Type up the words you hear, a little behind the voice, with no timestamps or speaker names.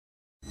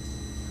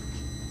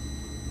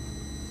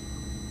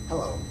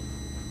Hello,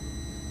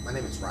 my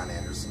name is Ron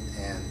Anderson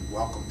and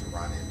welcome to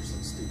Ron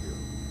Anderson Studio.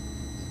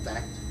 In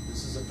fact,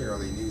 this is a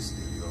fairly new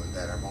studio in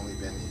that I've only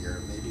been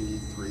here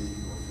maybe 3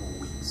 or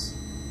 4 weeks.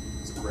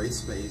 It's a great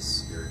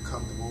space, very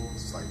comfortable,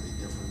 slightly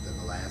different than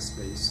the last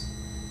space,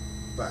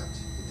 but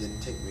it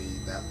didn't take me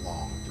that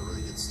long to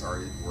really get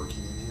started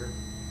working in here.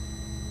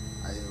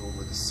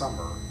 Over the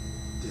summer,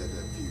 did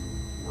a few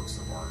works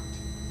of art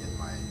in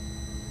my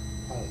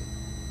home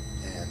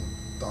and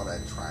thought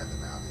I'd try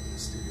them out in the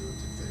studio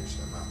to finish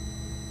them up.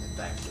 In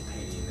fact, the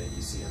painting that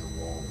you see on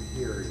the wall over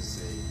here is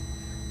a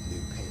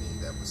new painting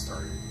that was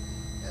started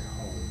at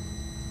home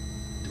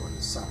during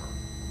the summer.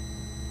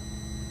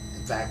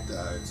 In fact,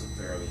 it's a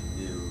fairly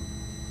new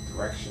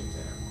direction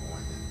that I'm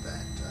going in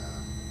that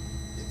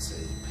it's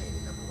a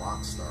painting of a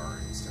rock star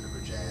instead of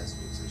a jazz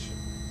musician,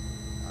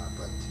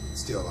 but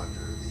it's still under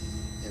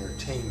the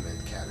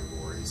entertainment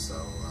category,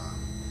 so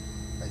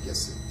I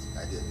guess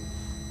I didn't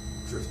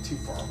drift too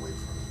far away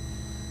from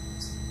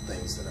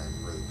things that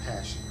I'm really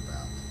passionate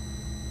about.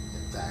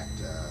 In fact,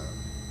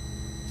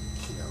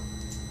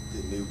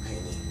 the new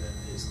painting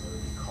is going to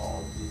be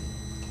called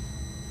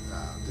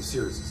the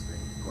series is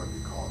going to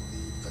be called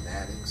The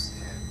Fanatics,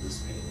 and this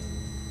painting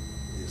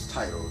is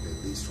titled,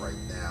 at least right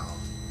now,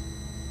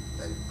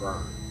 Let It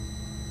Burn.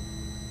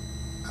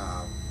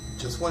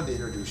 Just wanted to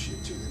introduce you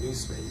to the new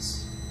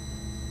space,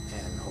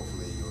 and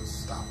hopefully you'll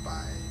stop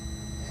by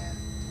and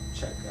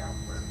check out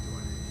what I'm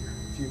doing in here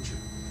in the future.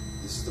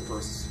 This is the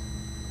first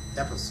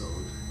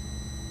episode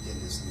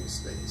in this new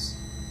space,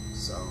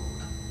 so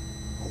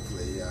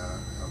hopefully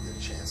I'll get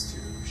a chance to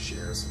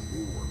share some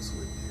new works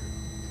with you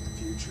in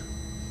the future.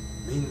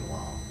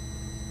 Meanwhile,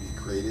 be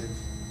creative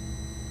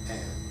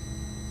and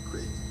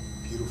create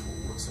beautiful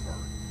works of art,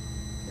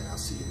 and I'll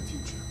see you in the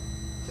future.